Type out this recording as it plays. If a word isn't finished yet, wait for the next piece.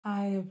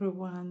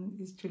everyone,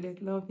 it's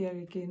Juliet Love here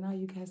again. How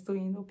you guys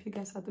doing? Hope you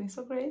guys are doing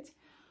so great.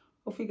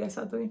 Hope you guys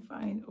are doing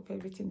fine. Hope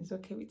everything is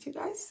okay with you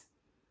guys.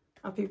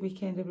 Happy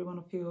weekend, every one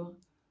of you.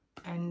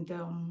 And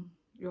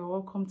you're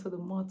welcome to the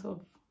month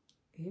of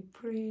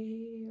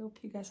April. Hope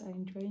you guys are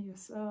enjoying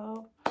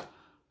yourself.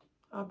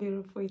 How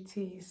beautiful it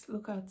is.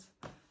 Look at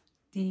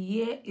the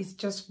year is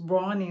just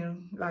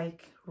running,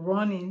 like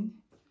running.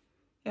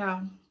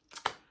 Yeah.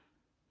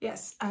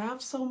 Yes, I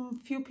have some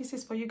few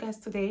pieces for you guys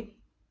today.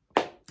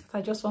 I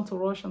just want to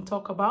rush and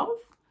talk about.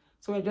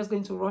 So we're just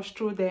going to rush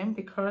through them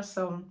because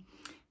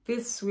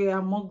this were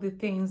among the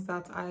things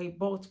that I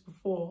bought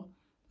before,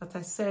 that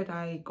I said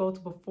I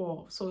got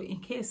before. So in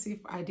case if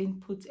I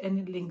didn't put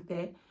any link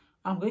there,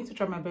 I'm going to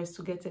try my best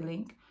to get a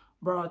link.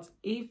 But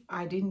if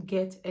I didn't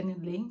get any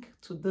link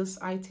to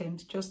this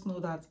items, just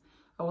know that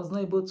I was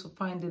not able to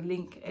find the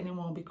link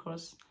anymore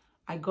because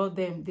I got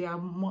them. They are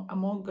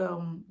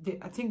among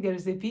I think there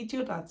is a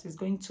video that is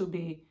going to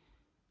be,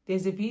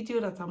 there's a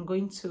video that I'm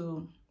going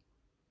to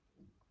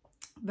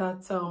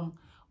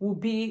will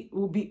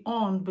be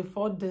on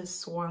before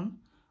this one.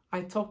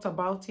 I talked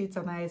about it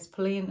and I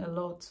explained a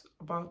lot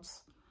about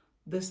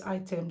these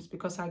items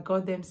because I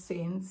got them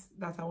since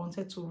that I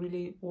wanted to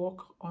really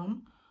work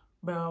on,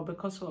 but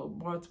because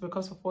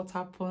of what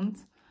happened,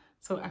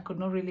 so I could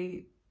not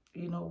really,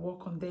 you know,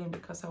 work on them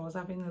because I was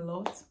having a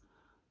lot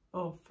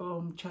of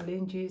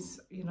challenges,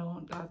 you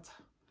know, that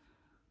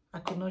I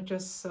could not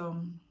just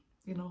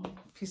you know,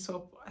 fix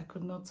up. I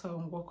could not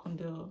work on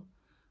the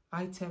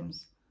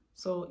items.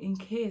 So in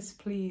case,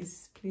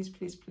 please,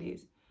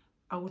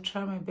 I will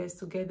try my best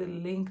to get the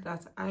link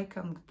that I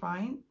can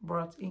find.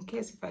 But in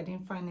case if I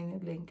didn't find any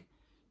link,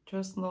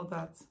 just know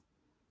that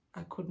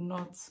I could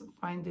not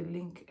find the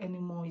link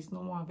anymore. It's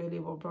no more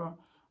available, but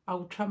I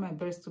will try my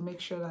best to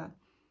make sure that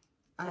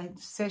I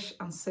search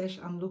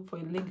and look for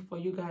a link for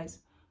you guys.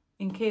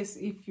 In case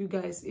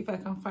if I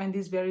can find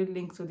this very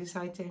link to these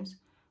items,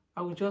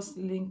 I will just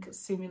link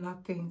similar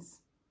things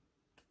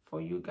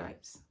for you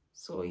guys.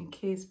 So in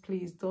case,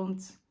 please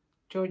don't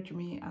judge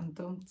me and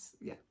don't,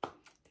 yeah.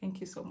 Thank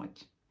you so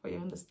much for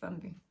your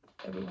understanding,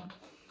 everyone.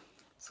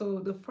 So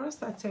the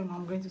first item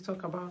I'm going to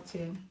talk about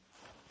here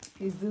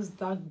is this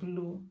dark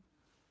blue.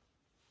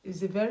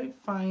 It's a very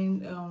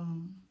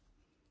fine,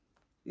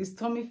 it's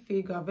Tommy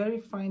Hilfiger, very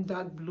fine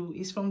dark blue.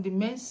 It's from the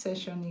men's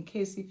section, in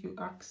case if you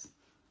ask.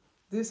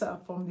 These are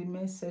from the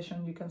men's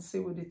section. You can see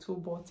with the two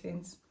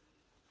buttons.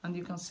 And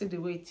you can see the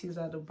way it is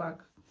at the back.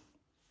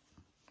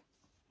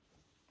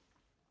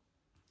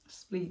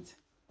 Split.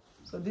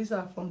 So these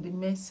are from the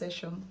men's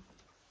section.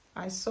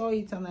 I saw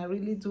it and I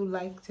really do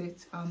liked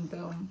it.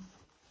 And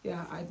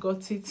yeah, I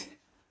got it.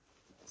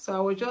 So I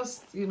was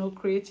just, you know,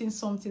 creating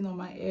something on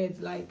my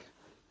head, like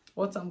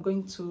what I'm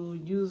going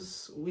to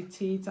use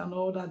with it and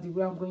all that, the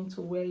way I'm going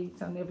to wear it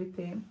and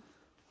everything.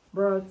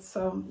 But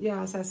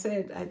yeah, as I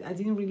said, I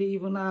didn't really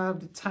even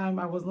have the time.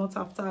 I was not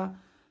after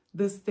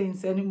these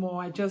things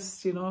anymore. I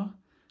just, you know,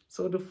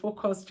 so the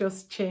focus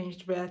just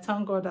changed. But I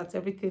thank God that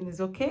everything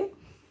is okay,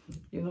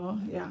 you know.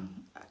 Yeah,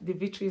 the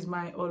victory is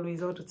mine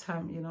always, all the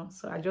time, you know.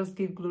 So I just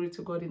give glory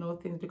to God in all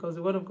things, because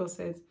the word of God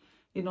says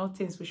in all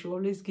things we should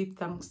always give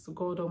thanks to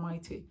God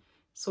Almighty.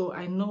 So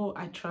I know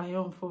I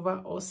triumph over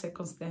all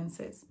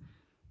circumstances.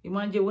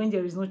 Imagine when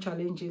there is no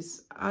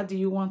challenges, how do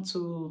you want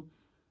to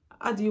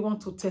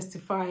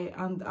testify,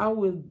 and how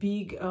will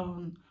big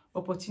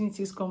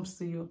opportunities comes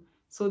to you?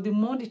 So the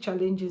more the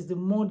challenges, the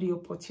more the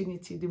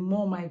opportunity, the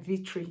more my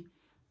victory,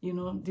 you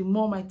know, the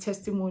more my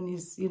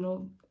testimonies, you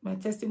know, my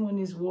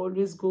testimonies will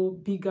always go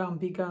bigger and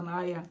bigger and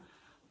higher,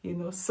 you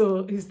know.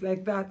 So it's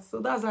like that.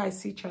 So that's how I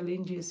see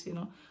challenges, you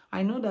know.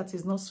 I know that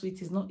it's not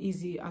sweet, it's not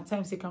easy. At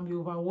times it can be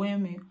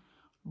overwhelming,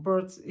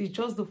 but it's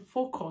just the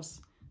focus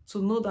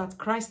to know that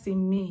Christ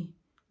in me,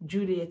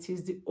 Juliet,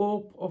 is the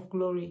hope of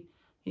glory,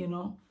 you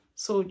know.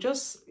 So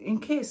just in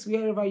case,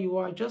 wherever you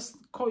are, just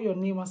call your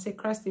name and say,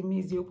 Christ in me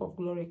is the hope of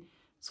glory.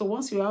 So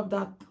once you have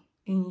that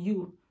in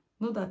you,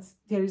 know that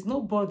there is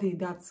nobody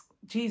that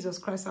Jesus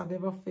Christ have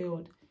ever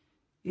failed.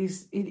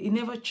 It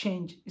never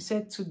changed. He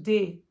said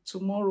today,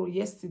 tomorrow,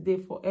 yesterday,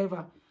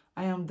 forever,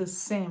 I am the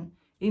same.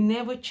 It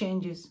never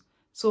changes.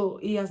 So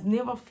he has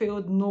never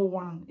failed no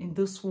one in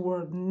this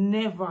world.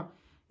 Never.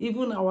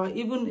 Even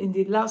in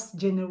the last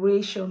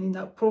generation, in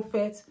a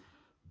prophet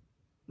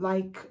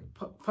like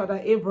Father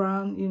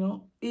Abraham, you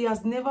know, he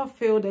has never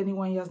failed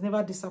anyone. He has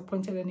never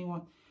disappointed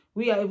anyone.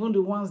 We are even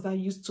the ones that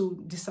used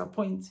to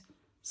disappoint.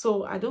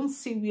 So I don't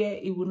see where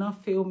he will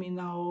not fail me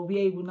now, or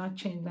where he will not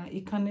change now.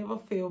 He can never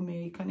fail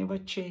me. He can never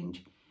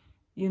change.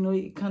 You know,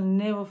 he can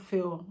never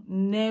fail.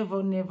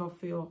 Never, never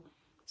fail.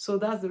 So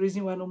that's the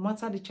reason why no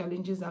matter the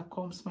challenges that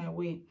comes my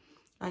way,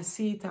 I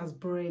see it as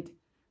bread.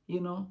 You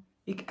know,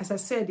 as I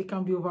said, it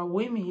can be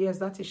overwhelming. Yes,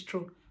 that is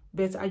true.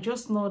 But I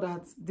just know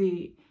that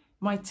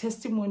my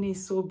testimony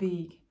is so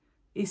big.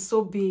 It's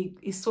so big.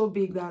 It's so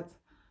big that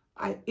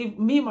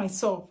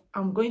myself,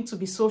 I'm going to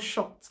be so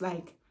shocked.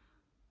 Like,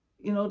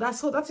 you know, that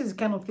is the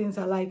kind of things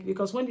I like,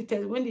 because when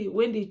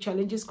the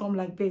challenges come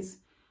like this,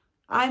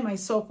 I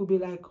myself will be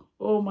like,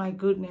 oh my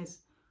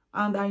goodness,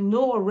 And I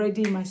know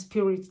already in my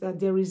spirit that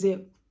there is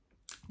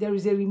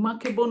a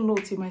remarkable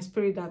note in my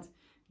spirit that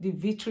the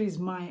victory is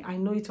mine. I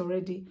know it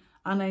already.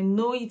 And I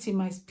know it in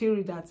my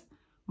spirit that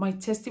my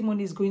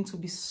testimony is going to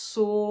be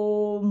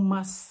so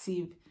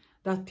massive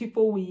that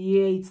people will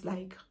hear it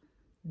like,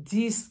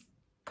 this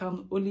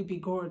can only be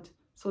God.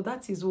 So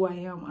that is who I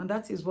am. And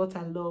that is what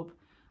I love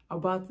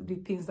about the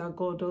things that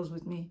God does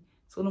with me.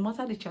 So no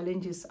matter the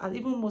challenges, and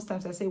even most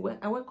times I say, well,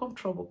 I welcome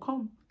trouble.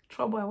 Come,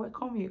 trouble, I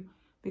welcome you.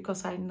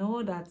 Because I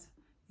know that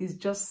it's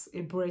just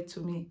a bread to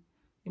me.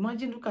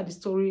 Imagine, look at the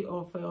story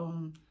of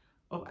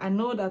I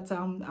know that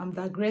I'm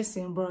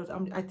digressing, but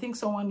I think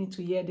someone needs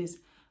to hear this.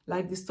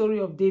 Like the story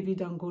of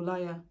David and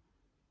Goliath.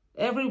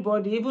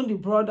 Everybody, even the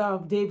brother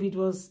of David,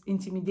 was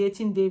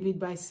intimidating David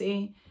by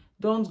saying,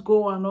 don't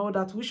go and all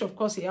that, which of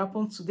course it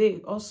happened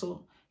today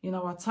also in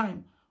our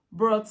time.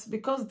 But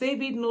because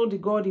David know the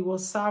God he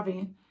was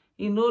serving,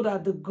 he know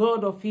that the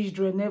God of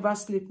Israel never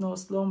sleep nor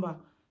slumber.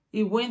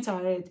 He went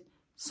ahead.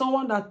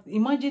 Someone that,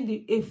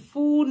 imagine a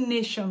full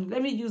nation,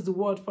 let me use the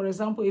word, for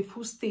example, a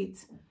full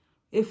state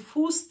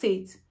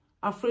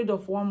afraid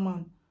of one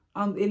man,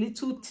 and a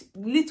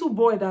little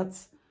boy that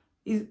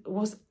is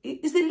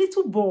a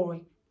little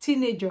boy,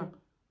 teenager,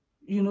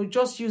 you know,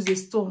 just use a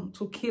stone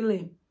to kill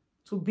him,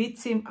 to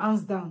beat him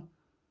hands down.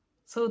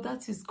 So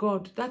that is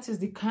God. That is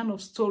the kind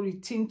of story.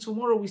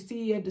 Tomorrow we still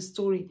hear the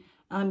story,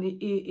 and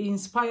it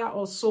inspires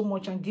us so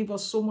much and give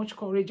us so much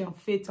courage and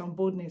faith and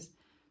boldness.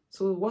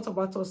 So what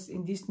about us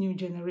in this new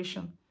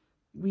generation?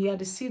 We are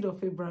the seed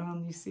of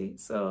Abraham, you see.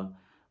 So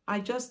I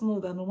just know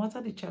that no matter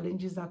the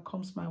challenges that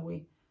comes my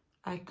way,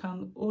 I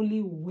can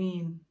only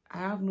win. I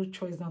have no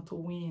choice than to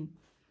win.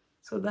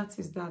 So that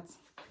is that.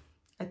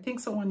 I think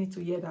someone needs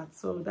to hear that.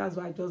 So that's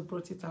why I just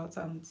brought it out.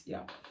 And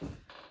yeah,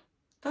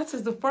 that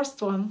is the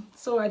first one.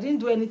 So I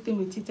didn't do anything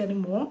with it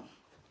anymore.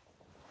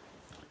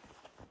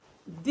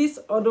 This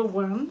other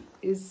one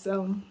is, I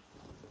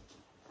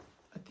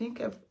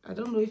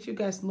don't know if you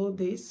guys know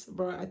this,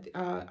 but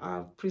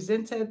I've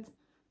presented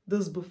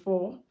this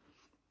before.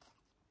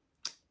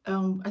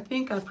 I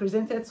think I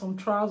presented some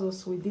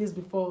trousers with this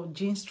before,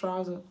 jeans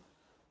trouser,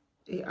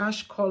 a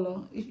ash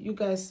color. If you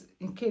guys,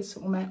 in case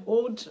on my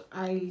old,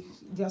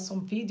 there are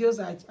some videos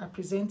I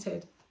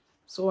presented,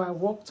 so I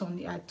worked on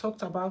it. I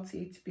talked about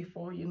it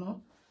before, you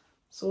know.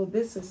 So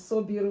this is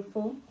so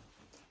beautiful,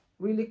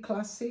 really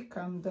classic,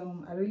 and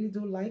I really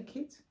do like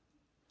it.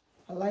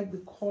 I like the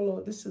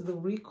color. This is the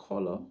real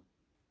color.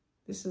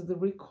 This is the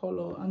real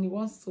color, and it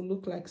wants to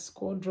look like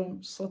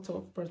squadron sort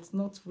of, but it's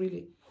not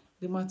really.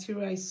 The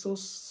material is so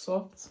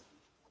soft,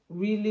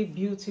 really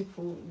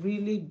beautiful,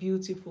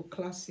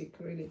 classic,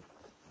 really.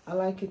 I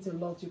like it a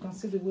lot. You can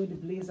see the way the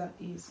blazer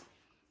is.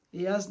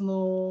 It has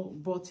no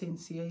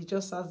buttons here. It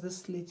just has the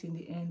slit in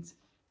the end.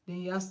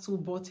 Then it has 2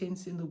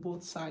 buttons in the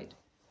both side.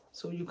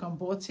 So you can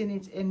button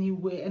it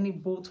anywhere, any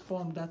both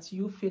form that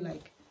you feel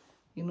like,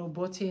 you know,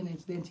 button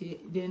it.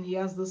 Then he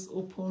has this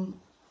open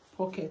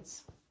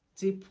pockets,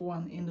 deep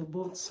one in the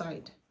both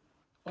side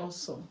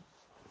also.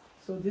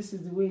 So this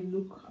is the way it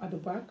look at the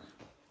back.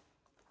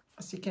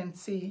 As you can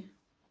see,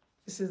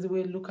 this is the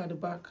way it look at the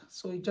back.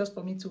 So it's just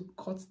for me to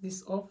cut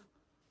this off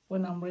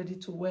when I'm ready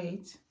to wear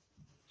it.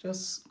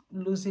 Just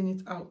loosen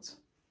it out.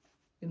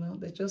 You know,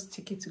 they just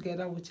stick it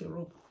together with a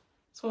rope.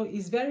 So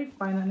it's very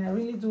fine, and I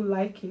really do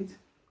like it.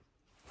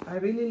 I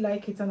really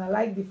like it, and I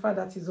like the fact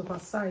that it's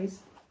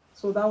oversized.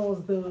 So that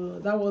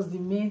was the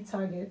main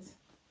target.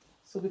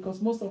 So because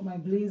most of my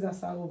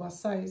blazers are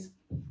oversized,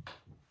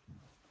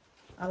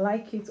 I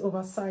like it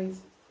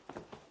oversized.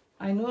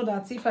 I know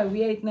that if I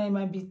wear it now,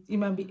 it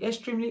might be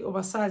extremely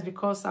oversized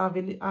because I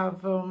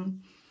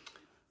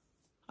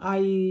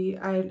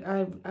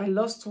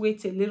lost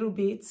weight a little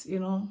bit. You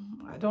know,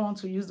 I don't want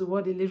to use the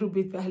word a little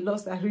bit, but I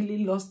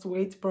really lost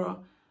weight,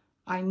 bro.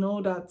 I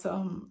know that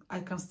I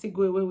can still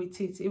go away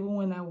with it even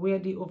when I wear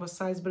the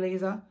oversized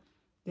blazer.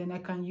 Then I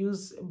can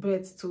use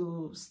belt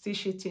to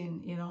stitch it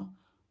in, you know,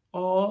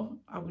 or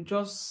I will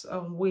just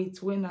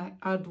wait when I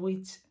add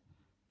weight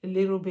a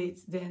little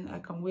bit, then I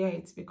can wear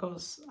it.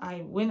 Because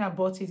when I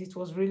bought it, it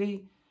was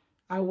really,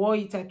 I wore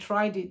it, I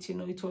tried it, you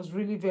know, it was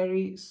really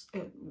very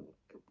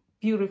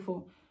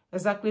beautiful,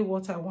 exactly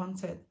what I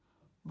wanted.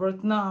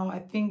 But now I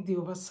think the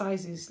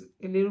oversize is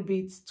a little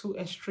bit too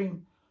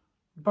extreme.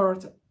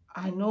 But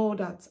I know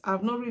that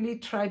I've not really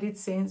tried it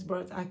since,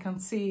 but I can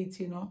see it,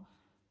 you know.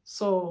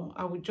 So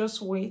I will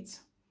just wait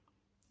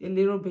a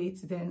little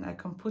bit, then I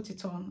can put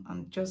it on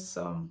and just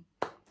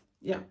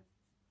yeah,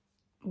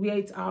 wear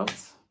it out,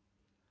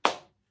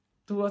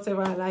 do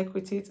whatever I like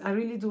with it. I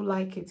really do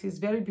like it. It's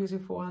very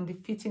beautiful, and the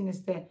fitting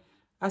is there.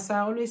 As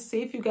I always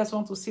say, if you guys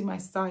want to see my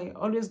style,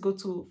 always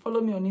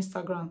follow me on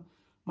Instagram.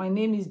 My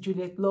name is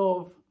Juliet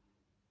Love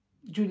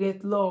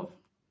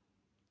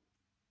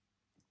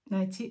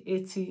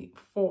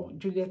 1984.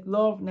 Juliet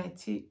Love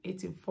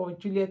 1984.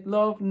 Juliet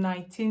Love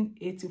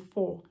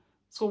 1984.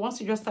 So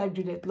once you just type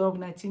Juliet Love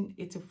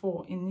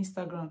 1984 in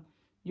Instagram,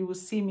 you will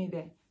see me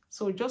there.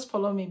 So just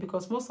follow me,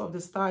 because most of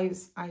the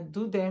styles, I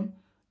do them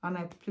and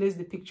I place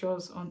the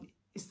pictures on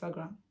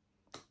Instagram.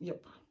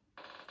 Yep.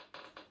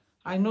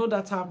 I know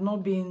that I've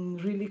not been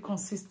really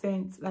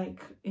consistent,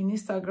 like in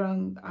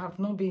Instagram. I've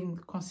not been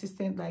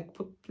consistent, like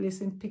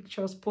placing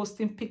pictures,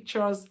 posting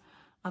pictures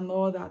and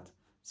all that.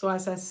 So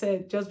as I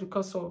said, just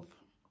because of,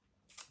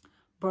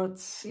 but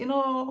you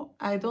know,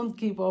 I don't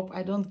give up,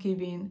 I don't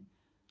give in.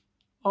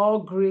 All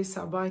grace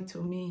abide to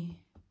me,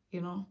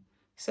 you know.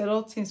 He said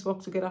all things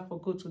work together for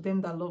good to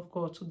them that love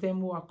God, to them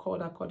who are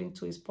called according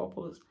to his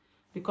purpose.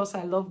 Because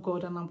I love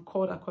God and I'm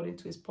called according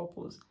to his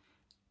purpose,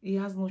 he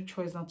has no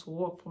choice than to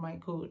work for my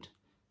good.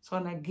 So,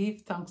 and I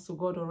give thanks to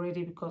God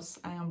already, because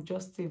I am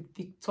just a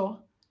victor.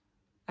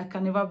 I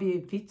can never be a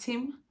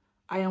victim.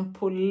 I am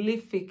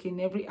prolific in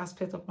every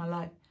aspect of my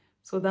life.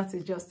 So that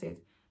is just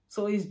it.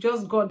 So it's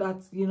just God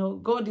that, you know,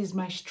 God is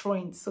my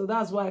strength. So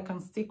that's why I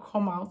can still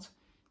come out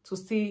to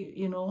still,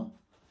 you know,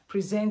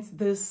 present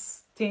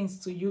these things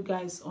to you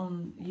guys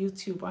on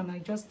YouTube. And I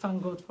just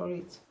thank God for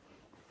it.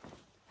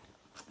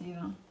 You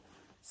know.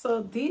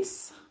 So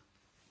this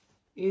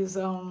is,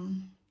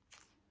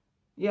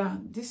 yeah,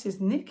 this is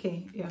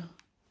Nikki. Yeah.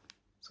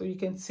 So you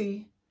can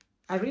see,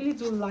 I really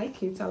do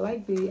like it. I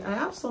like I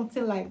have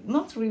something like,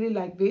 not really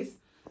like this.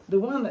 The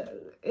one,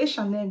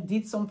 H&M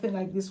did something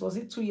like this, was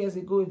it 2 years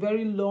ago? A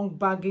very long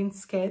bagging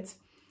skirt,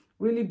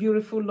 really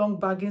beautiful long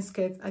bagging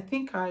skirt. I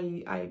think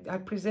I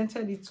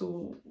presented it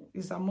to,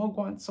 is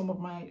among some of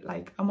my,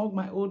 like among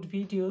my old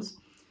videos,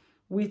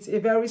 with a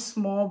very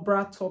small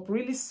bra top,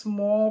 really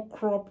small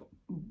crop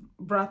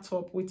bra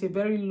top with a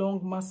very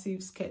long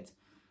massive skirt.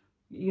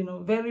 You know,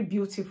 very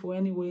beautiful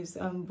anyways.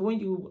 And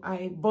when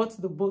I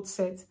bought the both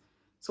set,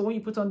 so when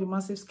you put on the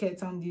massive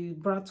skirt and the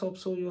bra top,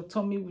 so your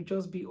tummy will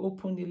just be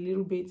open a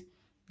little bit,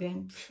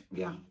 then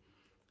yeah,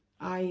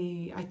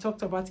 I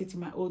talked about it in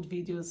my old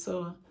videos.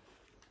 So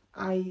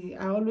I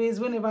always,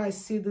 whenever I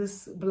see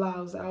this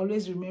blouse, I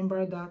always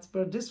remember that.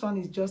 But this one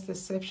is just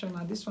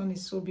exceptional. This one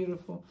is so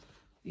beautiful.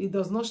 It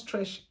does not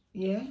stretch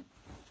here,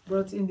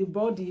 but in the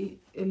body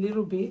a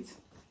little bit,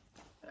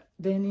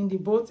 then in the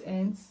both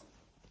ends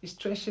it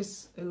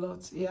stretches a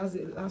lot. It has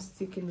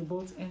elastic in the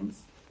both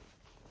ends,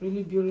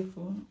 really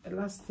beautiful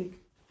elastic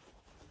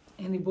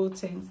in the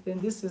both ends. Then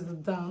this is the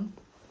down.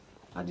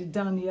 At the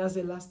down he has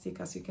elastic,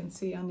 as you can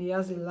see, and he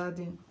has a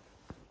lading.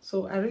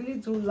 So I really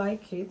do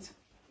like it.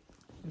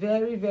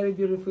 Very, very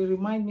beautiful. It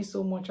reminds me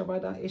so much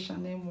about that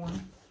H&M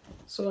one.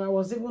 So I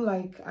was even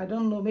like, I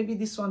don't know, maybe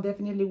this one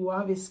definitely will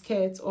have a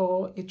skirt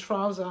or a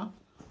trouser,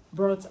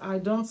 but I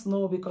don't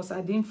know, because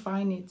I didn't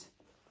find it.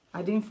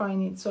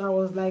 So I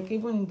was like,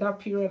 even in that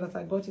period that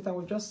I got it, I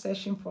was just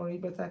searching for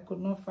it, but I could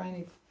not find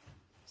it.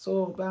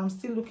 So, but I'm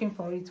still looking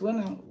for it.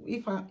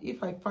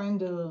 If I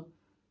find a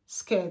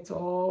skirt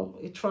or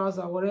a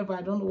trouser, whatever,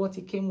 I don't know what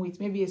it came with,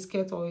 maybe a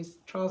skirt or a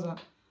trouser,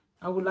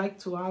 I would like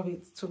to have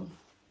it too.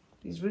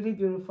 It's really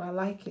beautiful. I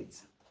like it.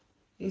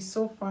 It's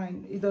so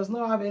fine. It does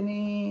not have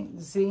any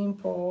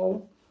zip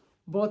or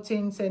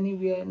buttons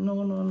anywhere.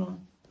 No.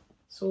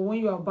 So when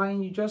you are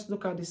buying, you just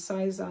look at the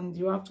size and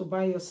you have to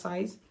buy your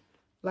size.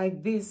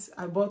 Like this,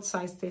 I bought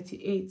size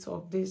 38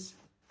 of this.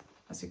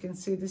 As you can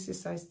see, this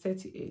is size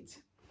 38.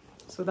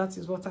 So that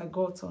is what I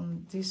got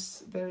on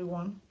this very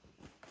one.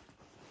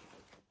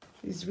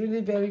 It's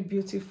really very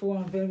beautiful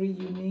and very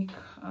unique.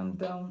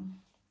 And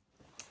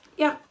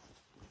yeah.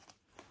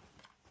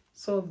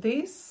 So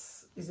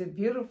this is a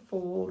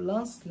beautiful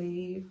long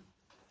sleeve.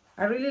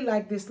 I really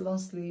like this long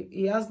sleeve.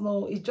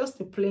 It's just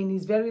a plain,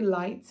 it's very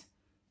light,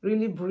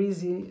 really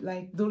breezy.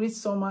 Like during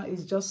summer,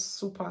 it's just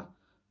super,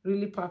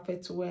 really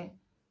perfect to wear.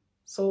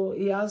 So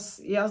he has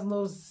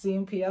no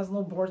zip, he has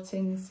no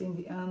buttons in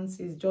the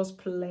hands, it's just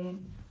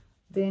plain.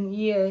 Then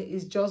here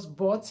is just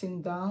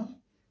buttoned down,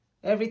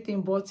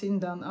 everything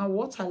buttoned down. And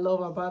what I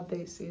love about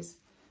this is,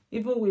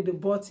 even with the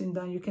button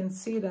down, you can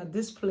see that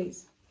this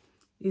place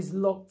is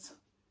locked.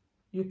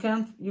 You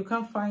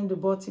can't find the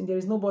button. There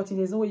is no button.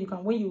 There's no way you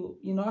can, when you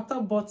know, after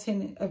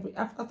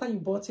you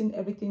button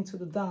everything to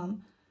the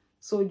down,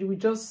 so you will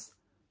just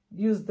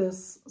use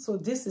this. So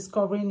this is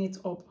covering it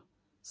up.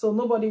 So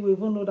nobody will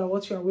even know that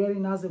what you are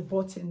wearing has a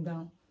button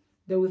down.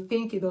 They will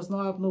think it does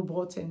not have no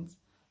buttons.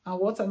 And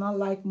what I not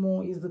like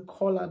more is the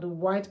collar, the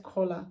white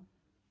collar.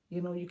 You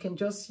know, you can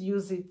just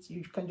use it.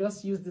 You can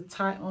just use the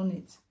tie on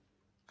it.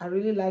 I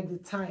really like the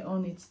tie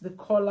on it. The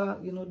collar,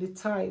 you know, the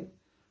tie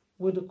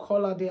with the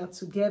collar, they are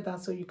together,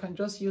 so you can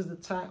just use the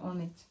tie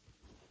on it.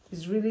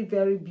 It's really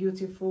very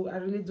beautiful. I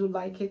really do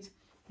like it.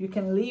 You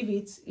can leave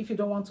it. If you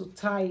don't want to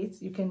tie it,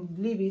 you can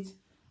leave it,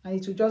 and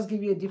it will just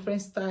give you a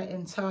different style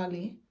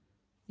entirely.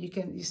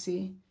 You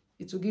see,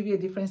 it will give you a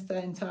different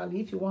style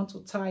entirely. If you want to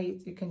tie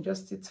it, you can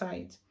just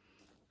tie it.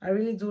 I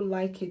really do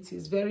like it.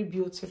 It's very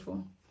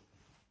beautiful.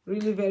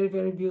 Really very,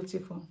 very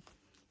beautiful.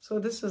 So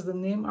this is the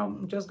name.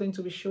 I'm just going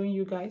to be showing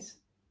you guys.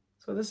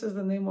 So this is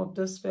the name of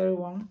this very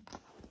one.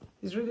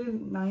 It's really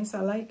nice.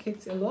 I like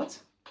it a lot.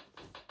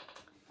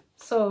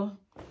 So,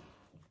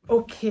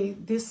 okay,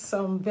 this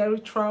very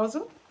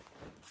trouser.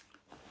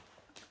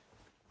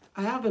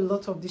 I have a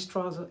lot of this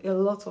trouser, a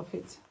lot of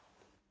it.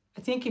 I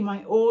think in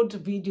my old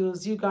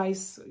videos,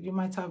 you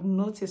might have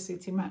noticed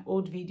it in my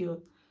old video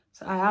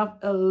So I have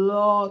a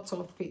lot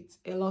of it,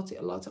 a lot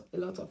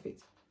of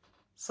it.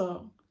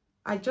 So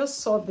I just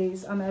saw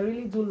this and I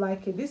really do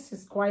like it. This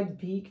is quite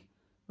big,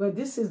 but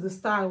this is the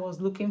style I was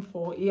looking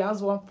for. It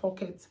has one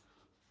pocket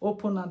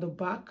open at the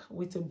back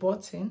with a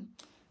button.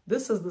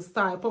 This is the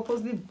style. I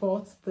purposely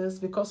bought this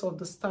because of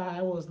the style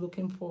I was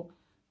looking for.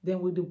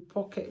 Then with the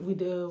pocket, with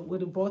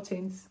the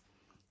buttons,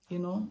 you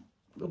know,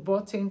 the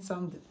buttons,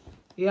 and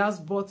it has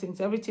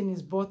buttons. Everything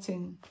is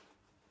button.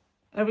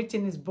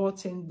 Everything is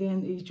button.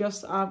 Then it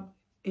just have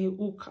a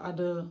hook at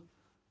the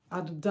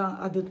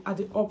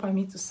up, I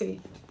mean to say.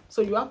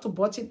 So you have to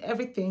button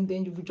everything,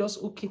 then you will just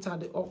hook it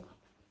at the up.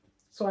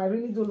 So I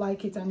really do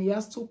like it, and it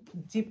has two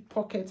deep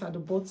pockets at the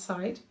both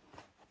side,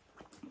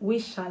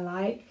 which I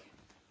like,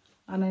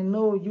 and I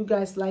know you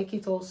guys like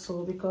it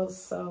also,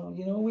 because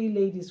you know, we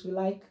ladies, we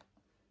like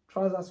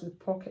trousers with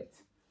pocket.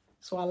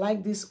 So I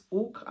like this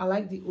hook. I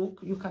like the hook.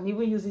 You can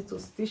even use it to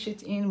stitch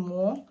it in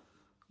more,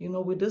 you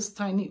know, with this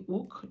tiny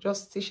hook.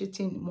 Just stitch it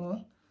in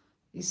more.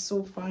 It's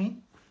so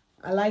fine.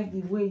 I like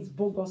the way it's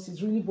bogus.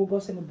 It's really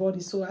bogus in the body.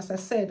 So as I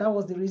said, that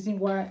was the reason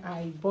why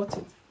I bought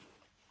it.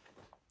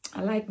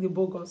 I like the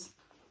bogus.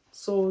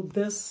 So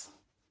this,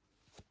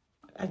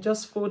 I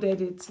just folded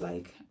it,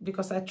 like,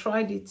 because I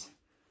tried it.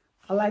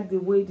 I like the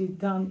way the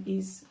down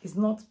is. It's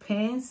not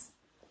pants.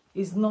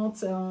 It's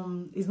not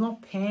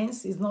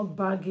pants. It's not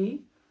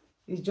baggy.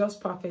 It's just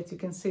perfect. You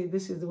can see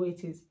this is the way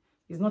it is.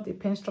 It's not a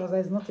pants trouser.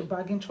 It's not a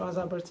bagging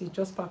trouser, but it's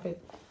just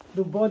perfect.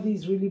 The body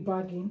is really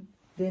bagging.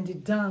 Then the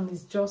down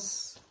is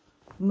just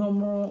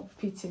normal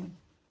fitting.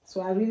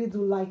 So I really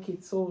do like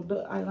it. So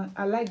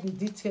I like the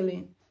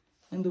detailing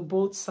on the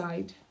both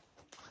side.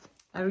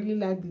 I really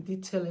like the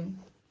detailing.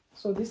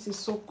 So this is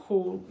so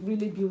cool,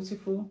 really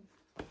beautiful,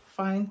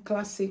 fine,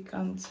 classic,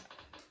 and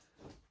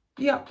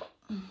yeah,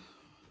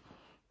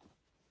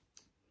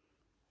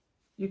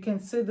 you can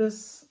see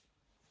this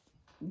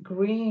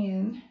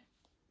green.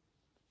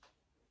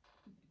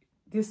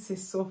 This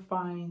is so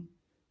fine.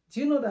 Do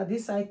you know that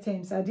these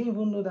items, I didn't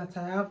even know that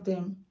I have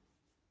them.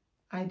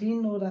 I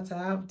didn't know that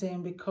I have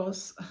them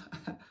because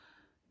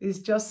it's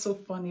just so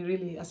funny,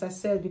 really. As I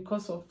said,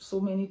 because of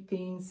so many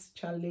things,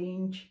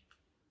 challenge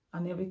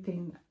and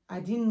everything,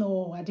 I didn't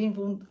know. I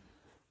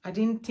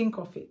didn't think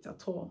of it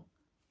at all.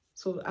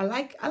 So I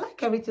like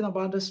everything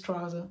about this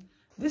trouser.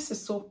 This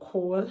is so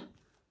cool.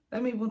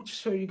 Let me even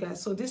show you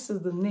guys. So this is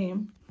the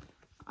name.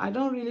 I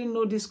don't really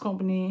know this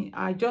company.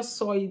 I just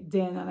saw it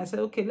then and I said,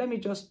 okay, let me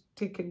just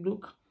take a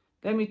look.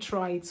 Let me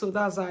try it. So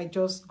that's how I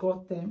just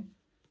got them.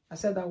 I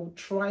said I would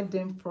try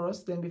them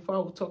first, then before I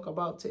would talk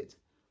about it.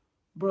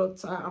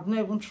 But I've not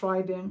even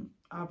tried them.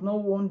 I've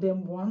not worn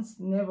them once,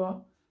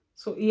 never.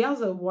 So he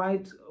has a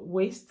wide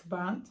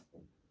waistband.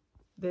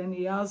 Then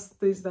he has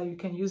this that you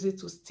can use it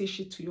to stitch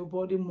it to your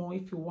body more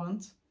if you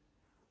want.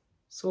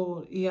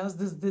 So he has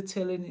this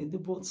detailing in the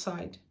both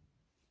side.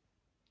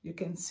 You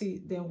can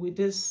see then with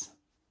this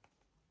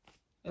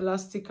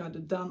elastic at the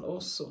down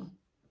also.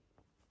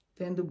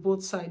 Then the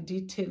both side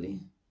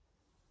detailing,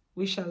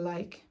 which I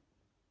like.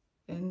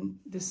 And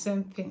the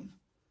same thing.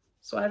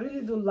 So I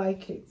really do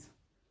like it.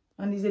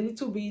 And it's a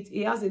little bit,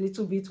 it has a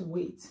little bit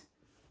weight.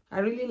 I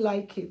really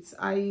like it.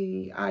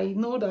 I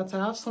know that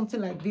I have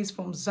something like this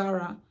from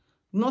Zara.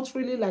 Not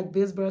really like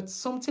this, but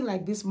something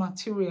like this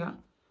material.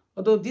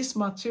 Although this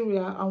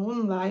material, I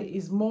won't lie,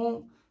 is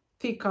more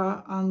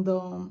thicker and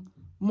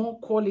more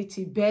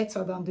quality,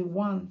 better than the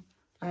one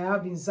I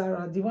have in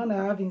Zara. The one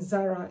I have in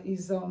Zara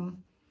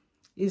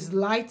is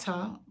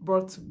lighter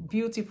but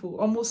beautiful,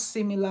 almost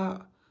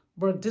similar,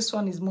 but this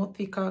one is more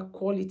thicker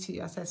quality,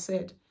 as I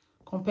said,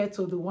 compared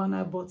to the one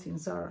I bought in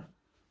Zara.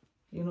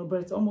 You know,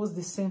 but it's almost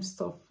the same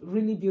stuff.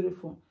 Really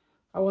beautiful.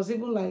 I was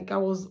even like, I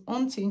was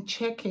hunting,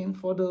 checking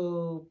for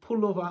the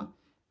pullover.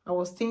 I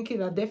was thinking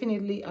that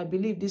definitely, I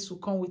believe this will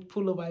come with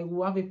pullover. I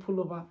will have a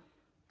pullover.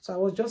 So I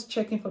was just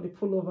checking for the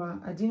pullover.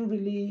 I didn't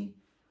really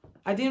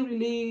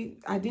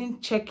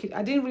check it.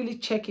 I didn't really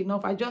check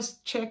enough. I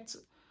just checked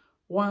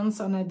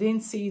once and I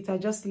didn't see it. I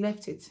just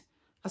left it.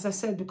 As I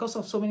said, because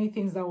of so many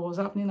things that was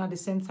happening at the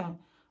same time,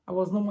 I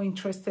was no more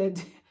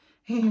interested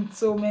in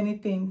so many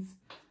things,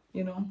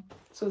 you know.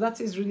 So that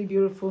is really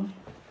beautiful,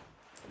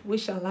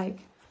 which I like.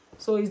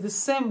 So it's the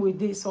same with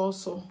this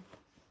also.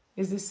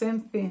 It's the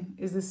same thing.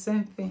 It's the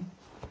same thing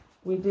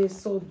with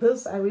this. So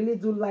this, I really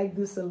do like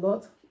this a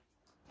lot.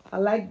 I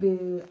like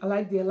the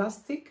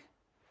elastic.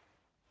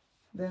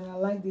 Then I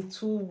like the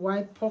two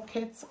wide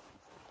pockets.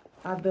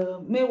 At the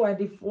meanwhile,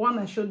 the one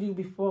I showed you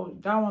before,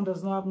 that one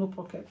does not have no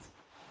pocket.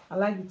 I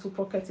like the two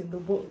pockets in the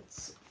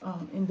both.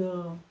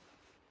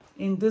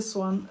 In this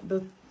one,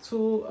 the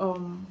two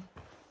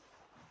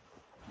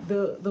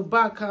the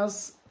back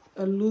has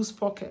a loose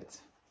pocket,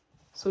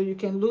 so you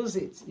can lose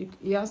it.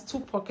 It has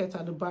two pockets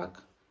at the back.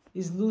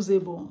 It's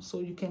looseable, so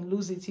you can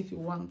lose it if you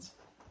want.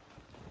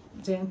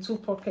 Then two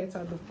pockets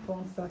at the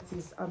front that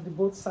is at the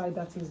both side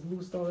that is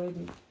loosed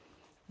already.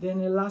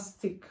 Then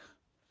elastic,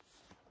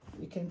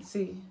 you can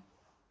see.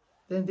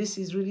 Then this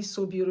is really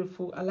so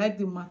beautiful. I like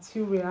the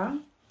material.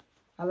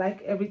 I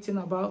like everything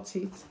about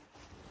it.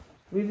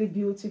 Really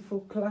beautiful,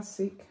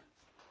 classic.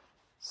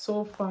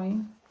 So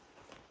fine.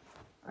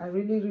 I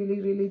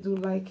really do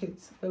like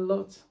it a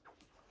lot.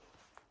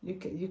 You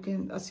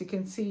can as you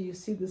can see, you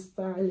see the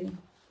styling,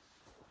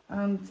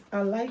 and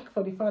I like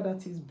for the fact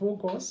that it's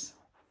bogus.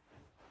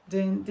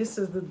 Then this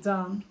is the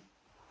down.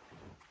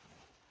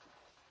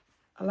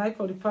 I like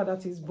for the fact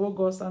that it's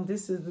bogus, and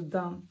this is the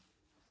down.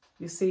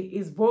 You see,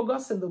 it's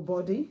bogus in the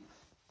body.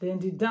 Then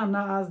the down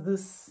now has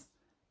this.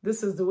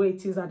 This is the way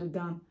it is at the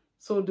down.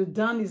 So the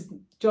down is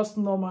just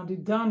normal. The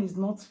down is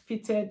not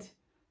fitted.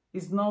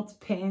 It's not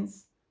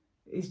pants.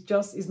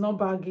 It's not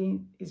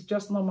bagging. It's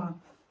just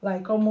normal.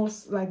 Like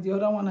almost like the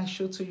other one I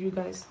showed to you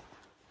guys.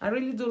 I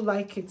really do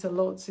like it a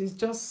lot. It's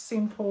just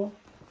simple.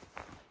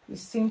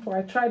 It's simple.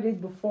 I tried it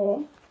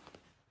before.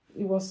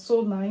 It was so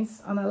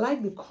nice. And I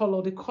like the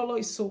color. The color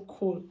is so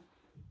cool.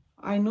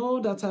 I know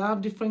that I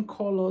have different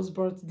colors,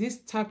 but this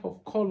type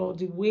of color,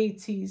 the way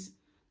it is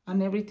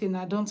and everything,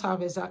 I don't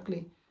have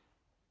exactly.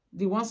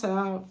 The ones I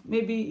have,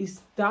 maybe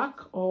it's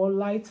dark or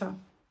lighter.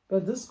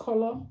 But this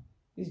color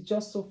is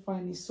just so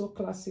fine. It's so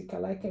classic. I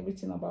like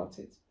everything about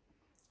it.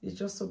 It's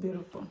just so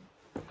beautiful.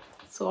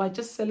 So I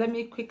just said, let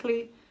me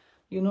quickly,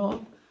 you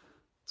know,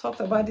 talk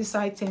about these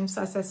items.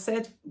 As I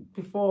said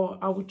before,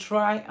 I will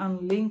try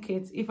and link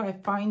it. If I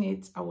find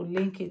it, I will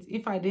link it.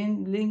 If I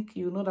didn't link,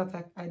 you know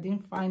that I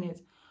didn't find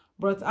it.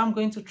 But I'm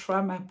going to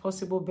try my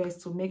possible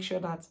best to make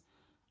sure that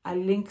I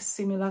link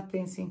similar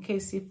things in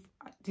case if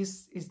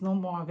this is no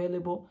more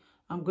available.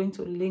 I'm going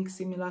to link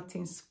similar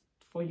things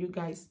for you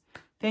guys.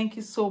 Thank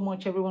you so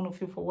much, every one of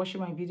you, for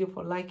watching my video,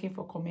 for liking,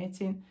 for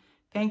commenting.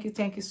 Thank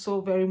you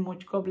so very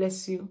much. God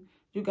bless you.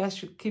 You guys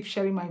should keep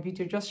sharing my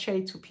video. Just share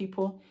it to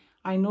people.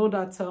 I know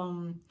that,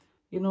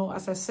 you know,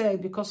 as I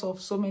said, because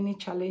of so many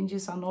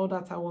challenges and all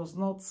that, I was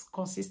not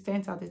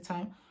consistent at the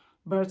time.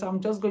 But I'm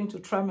just going to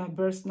try my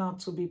best now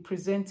to be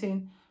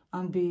presenting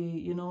and be,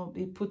 you know,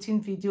 be putting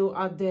video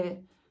out there.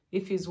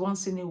 If it's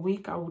once in a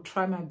week, I will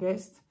try my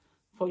best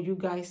for you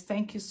guys.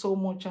 Thank you so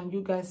much. And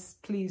you guys,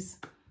 please,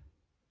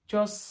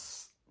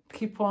 just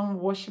keep on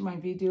watching my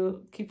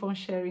video. Keep on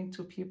sharing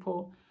to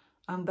people.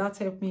 And that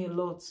helped me a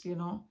lot, you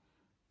know.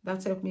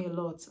 That helped me a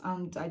lot.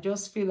 And I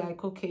just feel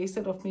like, okay,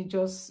 instead of me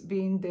just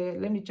being there,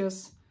 let me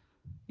just,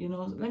 you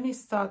know, let me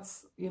start,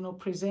 you know,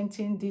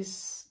 presenting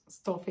this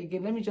stuff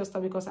again. Let me just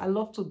start, because I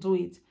love to do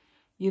it.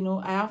 You know,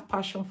 I have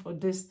passion for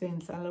these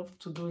things. I love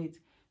to do it.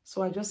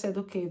 So I just said,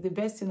 okay, the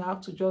best thing, I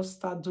have to just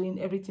start doing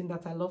everything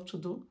that I love to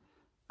do.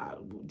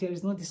 There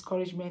is no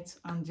discouragement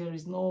and there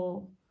is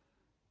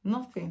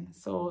nothing.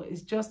 So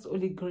it's just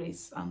only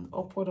grace, and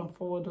upward and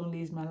forward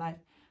only is my life.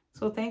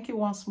 So thank you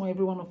once more,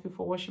 every one of you,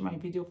 for watching my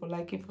video, for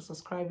liking, for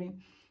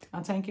subscribing,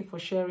 and thank you for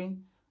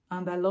sharing.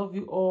 And I love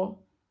you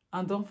all.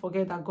 And don't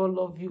forget that God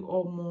loves you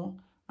all more.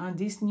 And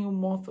this new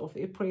month of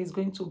April is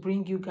going to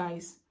bring you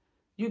guys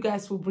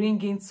will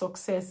bring in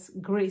success,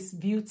 grace,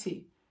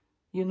 beauty,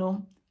 you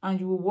know, and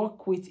you will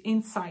walk with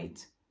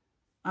insight,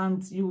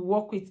 and you will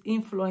walk with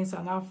influence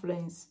and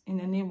affluence in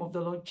the name of the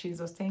Lord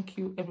Jesus. Thank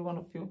you, every one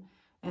of you,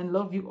 and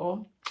love you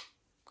all.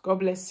 God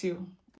bless you.